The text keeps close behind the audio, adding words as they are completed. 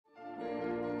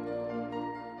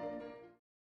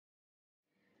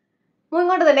Moving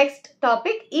on to the next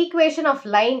topic, equation of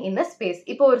line in a space.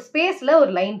 இப்போ ஒரு spaceல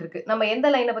ஒரு line இருக்கு. நம்ம எந்த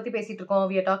லைனை பத்தி பேசிட்டு இருக்கோம்?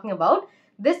 We are talking about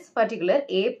this particular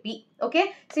AP. Okay?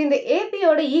 So இந்த AP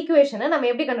ஓட equation நம்ம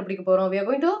எப்படி கண்டுபிடிக்க போறோம்? We are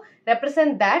going to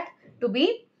represent that to be,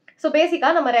 so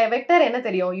basically நம்ம vector என்ன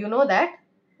தெரியும்? You know that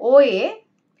OA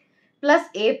plus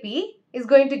AP is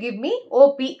going to give me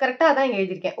OP. கரெக்டா அதான் இங்க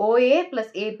எழுதிருக்கேன். OA plus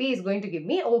AP is going to give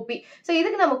me OP. So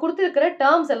இதுக்கு நம்ம கொடுத்திருக்கிற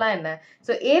terms எல்லாம் என்ன?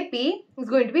 So AP is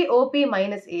going to be OP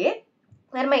minus A,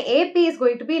 where my AP is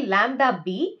going to be lambda B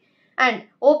and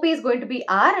OP is going to be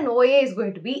R and OA is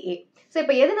going to be A. So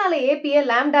இப்போ எதனால AP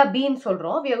lambda B ன்னு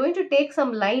சொல்றோம்? We are going to take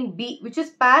some line B which is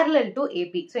parallel to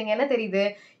AP. So இங்க என்ன தெரியுது?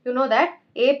 You know that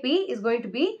AP is going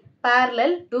to be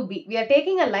parallel to B. We are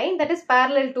taking a line that is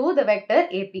parallel to the vector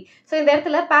AP. So இந்த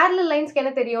இடத்துல parallel lines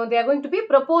என்ன தெரியும்? They are going to be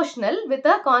proportional with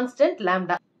a constant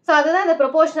lambda. So அதுதான் the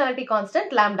proportionality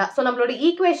constant lambda. So நம்மளோட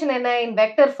equation என்ன? In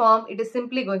vector form it is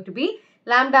simply going to be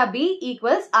lambda b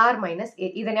equals r minus a.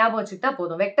 இதை ஞாபகம் வச்சுக்கிட்டா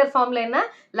போதும். Vector ஃபார்ம்ல என்ன?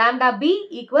 lambda b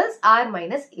equals r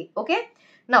minus a. Okay?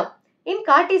 Now, in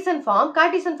Cartesian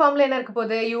formல என்ன இருக்க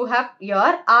போகுது? You have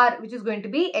your r which is going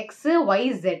to be x, y,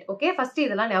 z. Okay? First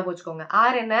இதெல்லாம் ஞாபகம் வச்சுக்கோங்க.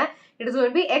 r என்ன? It is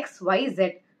going to be x, y, z.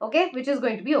 Okay? Which is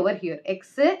going to be over here. x,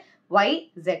 y,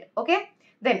 z. Okay?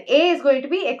 Then a is going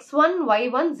to be x1,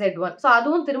 y1, z1. So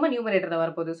அதுவும் திரும்ப numeratorல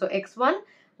வரப்போகுது. So x1,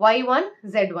 y1,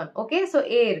 z1. Okay, so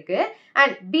a இருக்கு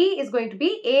and b is going to be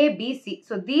a, b, c.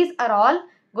 So these are all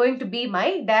going to be my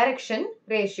direction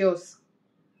ratios.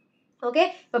 Okay,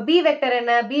 so b vector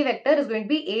என்ன? B vector is going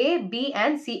to be a, b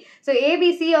and c. So a,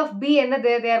 b, c of b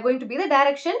என்னது? They are going to be the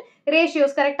direction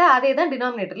ratios. கரெக்டா அதே தான்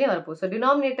denominatorலயும் வரப்போகுது. So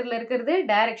denominatorல இருக்கிறது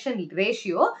direction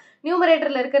ratio,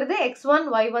 numeratorல இருக்கிறது x1,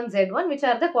 y1, z1 which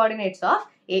are the coordinates of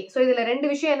a. So இதுல ரெண்டு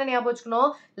விஷயம் என்ன ஞாபகம் வச்சுக்கணும்?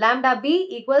 Lambda b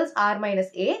equals r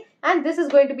minus a and this is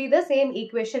going to be the same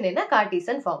equation in a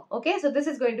Cartesian form. Okay, so this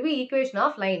is going to be equation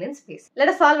of line in space. Let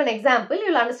us solve an example. You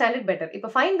will understand it better. இப்போ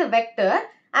find the vector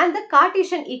and the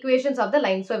Cartesian equations of the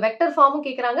line. So vector form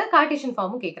கேக்குறாங்க, Cartesian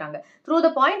form கேக்குறாங்க. Through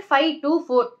the point 5, 2,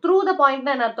 4. Through the point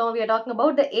na அர்த்தம்? We are talking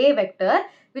about the a vector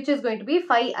which is going to be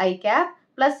 5i cap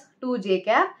plus 2j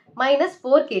cap minus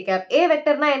 4k cap. A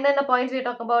vector na என்னென்ன points we are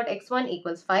talking about? x1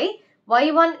 equals 5,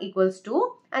 y1 equals 2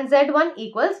 and z1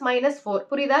 equals minus 4.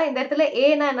 புரியுதா? இந்த இடத்துல a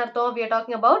na என்ன அர்த்தம்? We are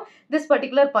talking about this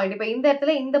particular point. இப்போ இந்த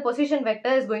இடத்துல இந்த position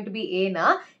vector is going to be a na,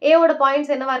 a ஓட points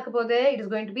என்னவா இருக்க போகுது? It is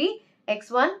going to be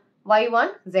x1, y1,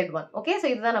 z1. Okay, so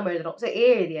இதுதான் நம்ம எழுதுறோம். So a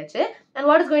எழுதியாச்சு. And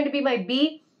what is going to be my b?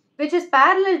 Which is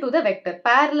parallel to the vector.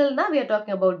 Parallel na we are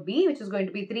talking about b which is going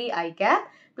to be 3i cap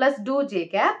plus 2j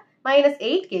cap minus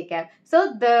 8k cap. So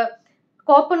the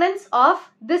components of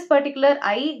this particular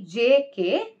I, j, k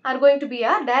are going to be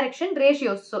our direction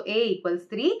ratios. So a equals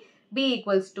 3, b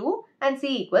equals 2 and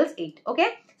c equals 8. Okay.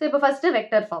 So இப்போ first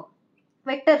vector form.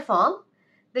 Vector form,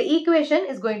 the equation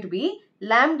is going to be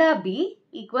lambda b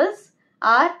equals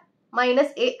r minus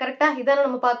a. Correct? இதான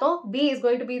நம்ம பார்த்தோம். b is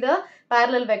going to be the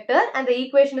parallel vector and the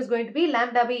equation is going to be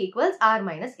lambda b equals r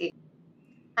minus a.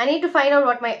 I need to find out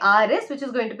what my r is, which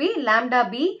is going to be lambda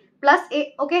b plus a.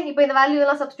 Okay, இப்போ இந்த value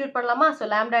எல்லாம் substitute பண்ணலாமா? So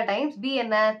lambda times b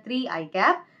என்ன? 3i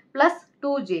cap plus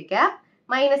 2j cap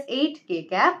minus 8k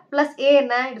cap plus a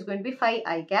என்ன? It is going to be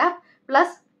 5i cap plus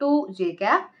 2j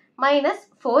cap minus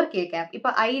 4k cap.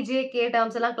 இப்போ i, j, k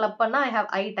terms எல்லாம் club பண்ணா I have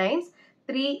i times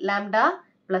 3 lambda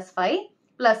plus 5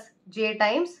 plus j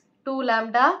times 2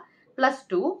 lambda plus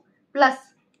 2 plus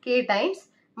k times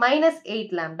minus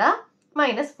 8 lambda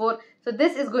minus 4. So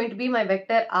this is going to be my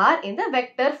vector r in the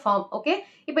vector form. Okay.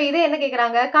 இப்போ இதே என்ன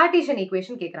கேக்குறாங்க? Cartesian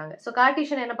equation கேக்குறாங்க. So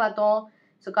Cartesian என்ன பார்த்தோம்?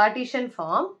 So Cartesian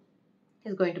form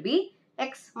is going to be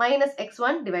x minus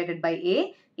x1 divided by a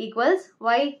equals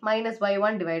y minus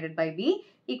y1 divided by b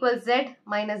equals z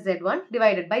minus z1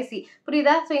 divided by c.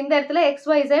 புரியுதா? So இந்த இடத்துல x,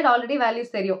 y, z already values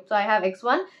தெரியும். So I have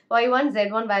x1, y1,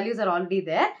 z1 values are already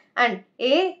there and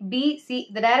a, b, c,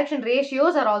 the direction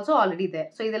ratios are also already there.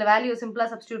 So இதுல value simple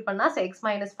substitute பண்ணா, so x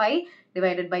minus 5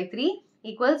 divided by 3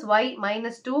 equals y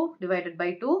minus 2 divided by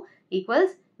 2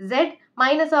 equals z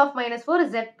minus of minus 4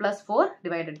 is z plus 4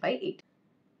 divided by 8.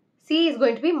 C is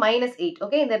going to be minus 8.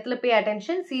 Okay, in the இடத்துல pay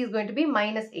attention. C is going to be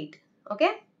minus 8.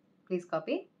 Okay, please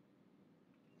copy.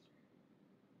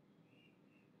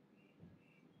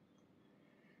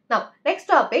 Now, next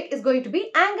topic is going to be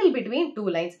angle between two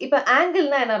lines. இப்போ angle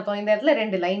na என்ன அர்த்தம்? இந்த இடத்துல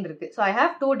ரெண்டு line இருக்கு. So I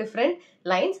have two different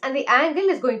lines and the angle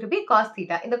is going to be cos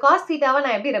theta. இந்த cos theta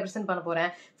நான் எப்படி represent பண்ண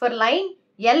போறேன்? For line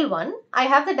L1, I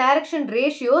have the direction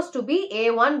ratios to be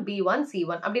A1, B1,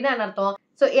 C1. அப்படின்னா என்ன அர்த்தம்?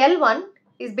 So L1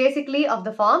 is basically of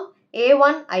the form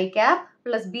A1 I cap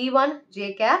plus B1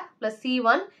 J cap plus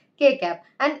C1 K cap.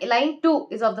 And line 2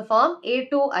 is of the form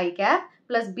A2 I cap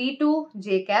plus B2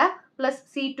 J cap plus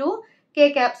C2 k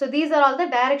cap. So these are all the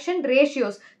direction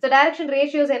ratios. So direction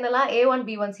ratios என்னலாம் a1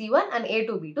 b1 c1 and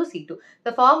a2 b2 c2.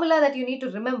 The formula that you need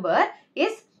to remember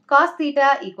is cos theta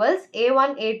equals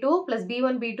a1 a2 plus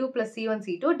b1 b2 plus c1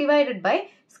 c2 divided by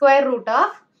square root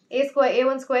of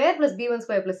a1 square plus b1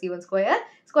 square plus c1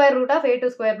 square root of a2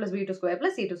 square plus b2 square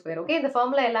plus c2 square. Okay, இந்த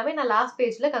formula எல்லாமே நான் last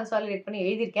pageல consolidate பண்ணி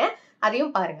எழுதிருக்கேன்,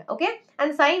 அதையும் பாருங்க. Okay,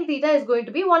 and sin theta is going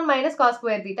to be 1 minus cos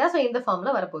square theta. So இந்த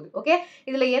formula வரப்போகுது. Okay,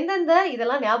 இதுல எந்தெந்த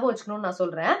இதெல்லாம் ஞாபகம் வச்சுக்கணும்னு நான்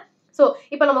சொல்றேன். So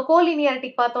இப்போ நம்ம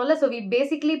collinearity பார்த்தோம்ல, so we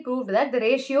basically proved that the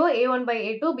ratio a1 by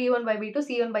a2 b1 by b2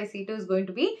 c1 by c2 is going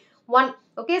to be 1.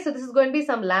 Okay, so this is going to be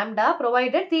some lambda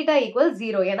provided theta equals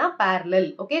 0 ஏனா parallel.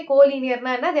 Okay, collinear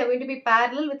na enna, they are going to be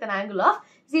parallel with an angle of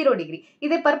 0 degree.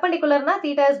 Idhe perpendicular na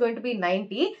theta is going to be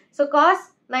 90. So cos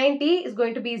 90 is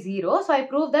going to be 0. So I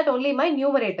prove that only my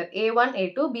numerator a1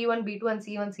 a2 b1 b2 and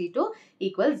c1 c2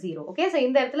 equals 0. Okay, so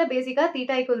இந்த இடத்துல பேசிக்கா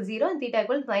theta equals 0 and theta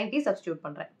equals 90 substitute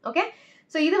பண்றேன். Okay,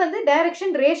 so இது வந்து direction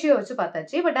ratio வச்சு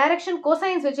பார்த்தாச்சு. இப்போ direction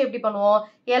cosines வச்சு எப்படி பண்ணுவோம்?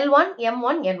 L1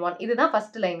 M1 N1 இதுதான்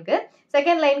first line க்கு.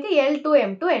 Second line க்கு L2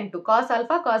 M2 N2 cos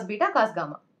alpha cos beta cos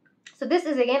gamma. So this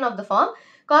is again of the form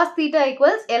cos theta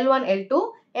equals L1 L2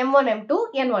 M1 M2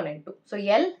 N1 N2. So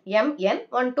L M N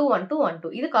 1 2 1 2 1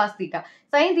 2 இது cos theta.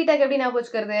 Sin theta க்கு எப்படி ஞாபகம்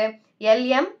வச்சுக்கிறது?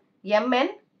 LM MN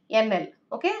NL.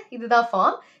 Okay, இதுதான்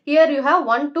form. Here you have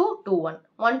 1 2 2 1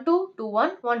 1 2 2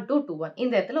 1 1 2 2 1.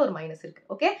 இந்த இடத்துல ஒரு minus இருக்கு.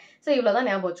 Okay, so இவ்வளவுதான்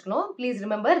ஞாபகம் வச்சுக்கணும். Please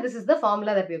remember this is the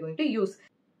formula that we are going to use.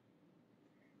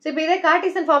 So இப்போ இதே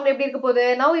Cartesian formula எப்படி இருக்க போகுது?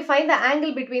 Now we find the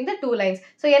angle between the two lines.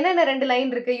 So என்னென்ன ரெண்டு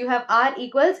லைன் இருக்கு? You have r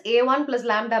equals a1 plus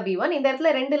lambda b1. இந்த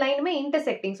இடத்துல ரெண்டு லைனுமே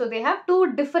intersecting. So they have two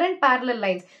different parallel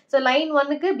lines. So line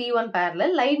 1 க்கு b1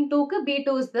 parallel, line 2 க்கு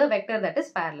b2 is the vector that is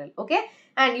parallel. Okay,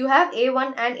 and you have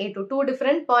a1 and a2, two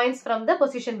different points from the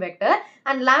position vector,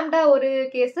 and lambda ஒரு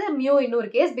case, mu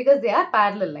இன்னொரு case, because they are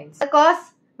parallel lines. The cos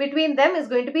between them is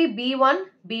going to be b1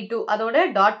 b2 அதோட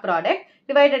dot product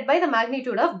divided by the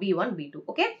magnitude of b1 b2.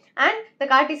 Okay, and the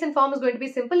Cartesian form is going to be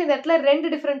simple. இந்த இடத்துல ரெண்டு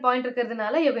different point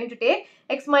இருக்கிறதுனால you're going to take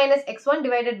x minus x1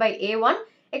 divided by a1,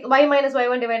 y minus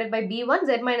y1 divided by b1,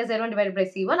 z minus z1 divided by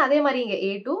c1. அதே மாதிரி இங்க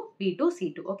a2 b2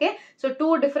 c2. Okay, so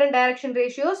two different direction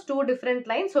ratios, two different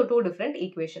lines, so two different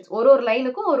equations. ஒரு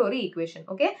லைனுக்கும் ஒரு equation.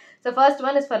 Okay, so first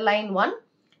one is for line 1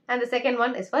 and the second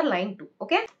one is for line 2.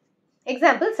 Okay,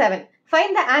 example 7.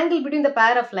 Find the angle between the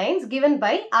pair of lines given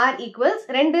by r equals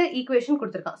ரெண்டு equation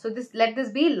கொடுத்திருக்கான். So let this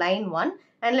be line 1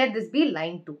 and let this be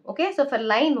line 2. Okay, so for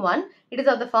line 1 it is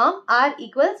of the form r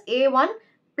equals a1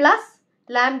 plus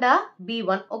lambda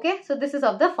b1. Okay, so this is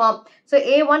of the form. So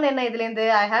a1 என்ன இதிலிருந்து?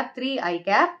 I have 3 I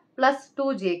cap plus 2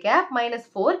 j cap minus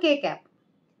 4 k cap,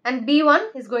 and b1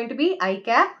 is going to be I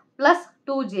cap plus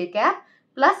 2 j cap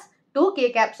plus 2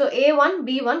 k cap. So a1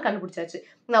 b1 கண்டுபிடிச்சாச்சு.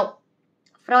 Now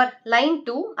for line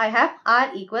 2, I have r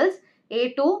equals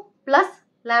a2 plus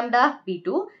lambda b2.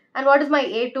 And what is my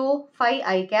a2? 5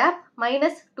 I cap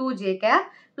minus 2 j cap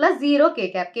plus 0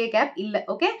 k cap. K cap illa.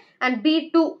 Okay. And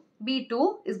b2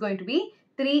 is going to be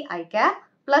 3 I cap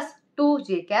plus 2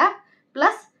 j cap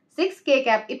plus 6 k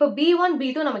cap. இப்போ b1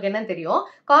 b2 நமக்கு என்ன தெரியும்?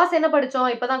 Cos என்ன படிச்சோம்?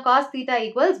 இப்போதான் cos theta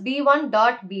equals b1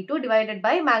 dot b2 divided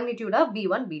by magnitude of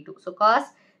b1 b2. So cos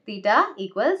theta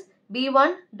equals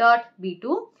b1 dot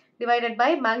b2 divided by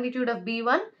magnitude of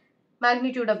b1,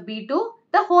 magnitude of b2,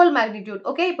 the whole magnitude.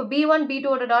 Okay, இப்போ b1 b2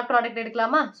 ஓட dot product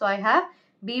எடுக்கலாமா? So I have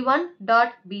b1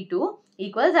 dot b2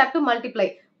 equals, I have to multiply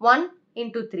 1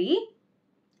 into 3.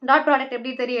 Dot product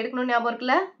எப்படி தெரியும் எடுக்கணும்னு ஞாபகம்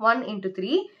இருக்குல்ல? 1 into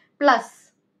 3 plus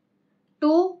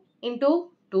 2 into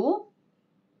 2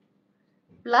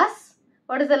 plus,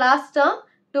 what is the last term?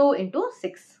 2 into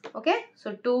 6. Okay, so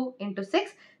 2 into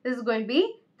 6. This is going to be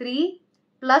 3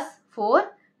 plus 4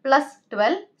 plus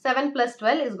 12, 7 plus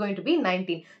 12 is going to be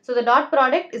 19. So the dot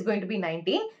product is going to be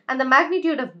 19, and the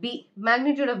magnitude of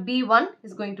b1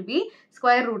 is going to be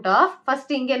square root of, first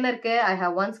inga enna irukku? I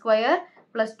have 1 square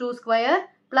plus 2 square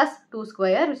plus 2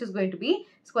 square, which is going to be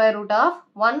square root of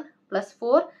 1 plus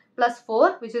 4 plus 4,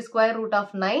 which is square root of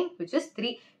 9, which is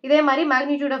 3. இதே மாதிரி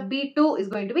magnitude of b2 is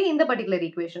going to be in the particular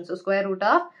equation. So square root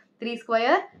of 3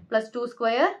 square plus 2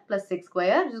 square plus 6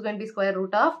 square, which is going to be square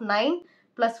root of 9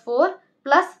 plus 4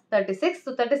 plus 36. So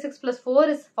 36 plus 4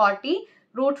 is 40,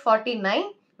 root 49,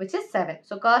 which is 7.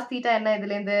 So cos theta enna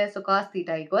idilende? So cos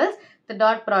theta equals the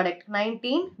dot product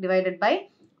 19 divided by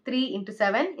 3 into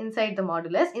 7 inside the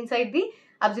modulus, inside the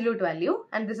absolute value,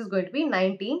 and this is going to be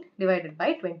 19 divided by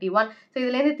 21. So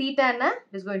idilende theta enna?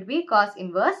 It is going to be cos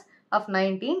inverse of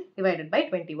 19 divided by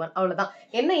 21. அவ்வளவுதான்.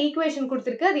 என்ன equation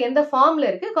கொடுத்திருக்கு, அது எந்த ஃபார்ம்ல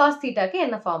இருக்கு, cos theta க்கு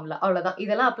என்ன formula, அவ்வளவுதான்.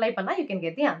 இதெல்லாம் அப்ளை பண்ணா you can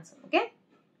get the answer. Okay,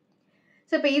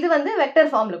 So இப்போ இது வந்து vector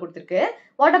formல கொடுத்திருக்கு.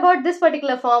 What about this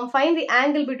particular form? Find the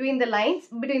angle between the lines,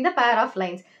 between the pair of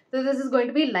lines. So this is going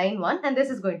to be line 1 and this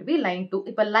is going to be line 2.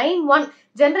 இப்போ line 1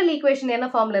 general equation என்ன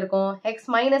formல இருக்கும்? X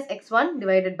minus x1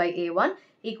 divided by a1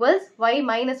 equals y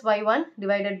minus y1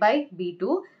 divided by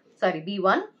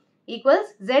b1 equals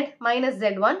z minus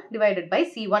z1 divided by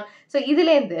c1. So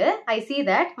இதிலேந்து I see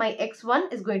that my x1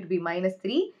 is going to be minus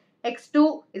 3, x2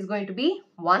 is going to be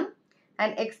 1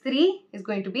 and x3 is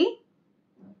going to be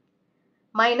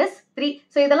minus 3.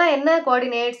 So இதெல்லாம் என்ன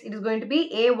coordinates? It is going to be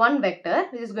a1 vector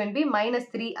which is going to be minus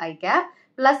 3 I cap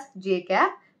plus j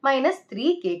cap minus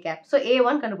 3 k cap. So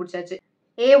a1 கண்டுபிடிச்சாச்சு.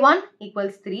 a1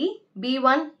 equals 3,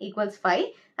 b1 equals 5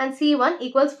 and c1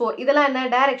 equals 4. இதெல்லாம் என்ன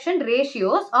direction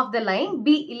ratios of the line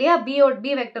b இல்லையா b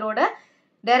vector ஓட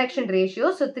direction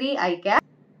ratios. So 3 I cap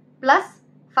plus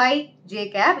 5 j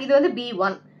cap. இது வந்து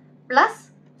b1 plus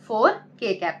 4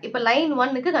 k cap. இப்போ line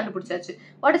 1 க்கு கண்டுபிடிச்சாச்சு.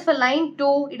 What is for line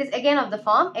 2? It is again of the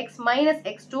form x minus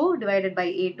x2 divided by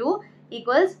a2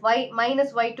 equals y minus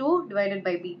y2 divided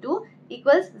by b2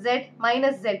 equals z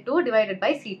minus z2 divided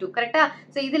by c2. கரெக்டா?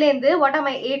 So இதிலேந்து what are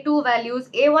my a2 values?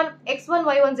 a1, x1,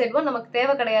 y1, z1 நமக்கு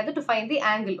தேவை கிடையாது to find the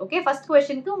angle. Okay, first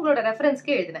question க்கு உங்களோட reference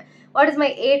க்கு எழுதினேன். What is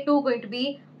my a2 going to be?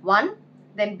 1.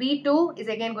 Then b2 is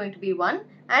again going to be 1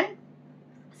 and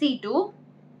c2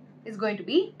 is going to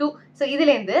be 2. So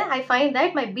இதிலேந்து I find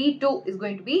that my b2 is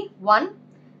going to be 1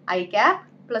 I cap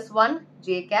plus 1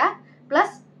 j cap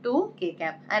plus 2 k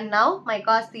cap. And now my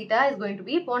cos theta is going to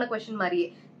be போன question மாதிரியே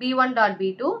b1 dot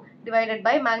b2 divided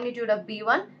by magnitude of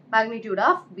b1 magnitude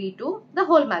of b2 the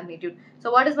whole magnitude. So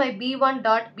what is my b1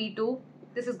 dot b2?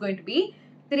 This is going to be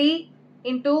 3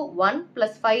 into 1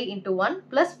 plus 5 into 1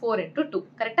 plus 4 into 2.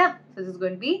 Correct? So this is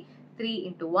going to be 3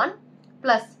 into 1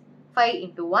 plus 5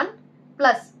 into 1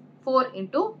 plus 4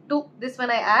 into 2. This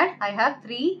when I add, I have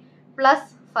 3 plus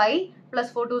 5 plus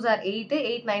 4 2s are 8,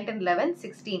 8, 9, 10, 11,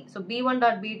 16. So b1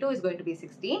 dot b2 is going to be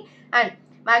 16 and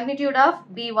magnitude of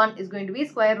b1 is going to be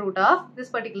square root of this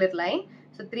particular line.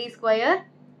 So 3 square,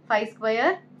 5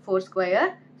 square, 4 square.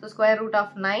 So square root of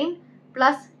 9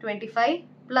 plus 25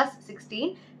 plus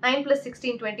 16. 9 plus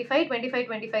 16, 25. 25,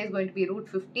 25 is going to be root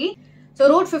 50. So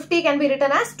root 50 can be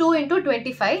written as 2 into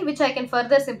 25 which I can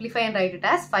further simplify and write it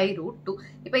as 5 root 2.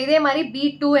 இப்போ இதே மாதிரி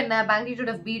b2 என்ன magnitude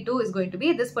of b2 is going to be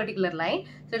this particular line.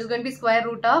 So it is going to be square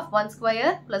root of 1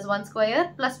 square plus 1 square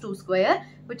plus 2 square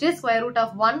which is square root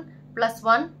of 1 plus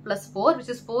 1 plus 4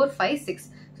 which is 4, 5, 6.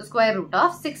 So square root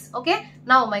of 6. Okay.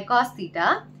 Now my cos theta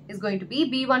is going to be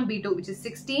b1 b2 which is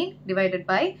 16 divided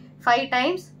by 5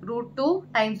 times root 2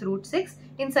 times root 6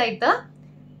 inside the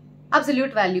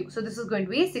absolute value. So this is going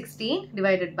to be 16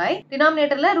 divided by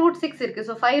denominator la root 6 irukku.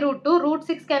 So 5 root 2 root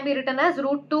 6 can be written as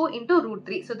root 2 into root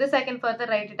 3. So this I can further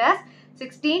write it as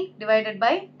 16 divided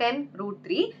by 10 root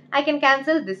 3. I can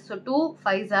cancel this. So 2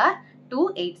 5s are 2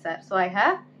 8s are. So I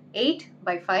have 8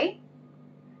 by 5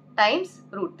 times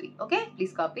root 3. Okay,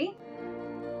 please copy.